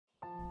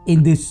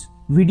In this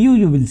video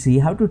you will see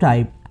how to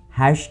type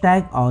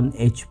hashtag on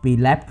HP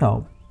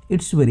laptop.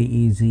 It's very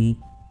easy.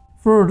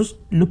 First,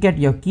 look at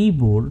your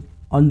keyboard.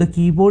 On the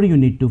keyboard you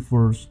need to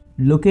first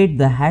locate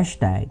the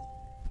hashtag,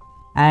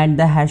 and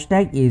the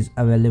hashtag is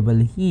available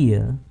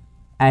here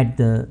at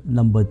the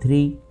number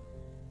 3.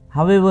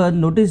 However,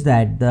 notice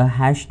that the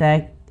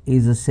hashtag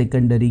is a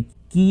secondary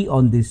key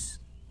on this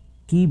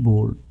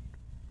keyboard,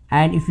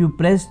 and if you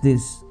press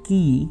this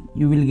key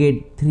you will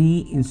get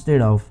 3 instead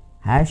of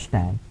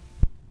hashtag.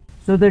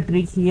 So the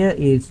trick here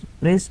is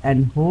press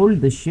and hold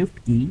the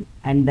shift key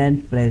and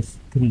then press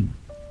 3.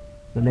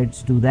 So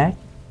let's do that.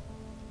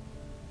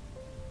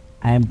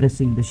 I am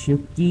pressing the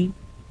shift key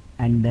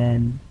and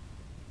then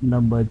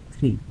number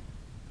 3.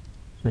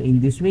 So in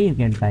this way you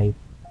can type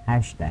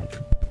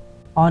hashtag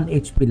on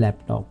HP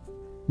laptop.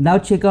 Now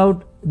check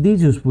out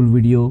this useful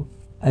video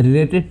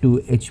related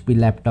to HP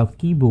laptop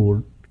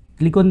keyboard.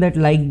 Click on that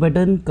like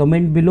button,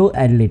 comment below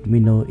and let me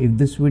know if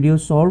this video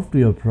solved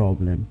your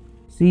problem.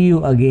 See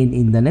you again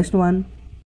in the next one.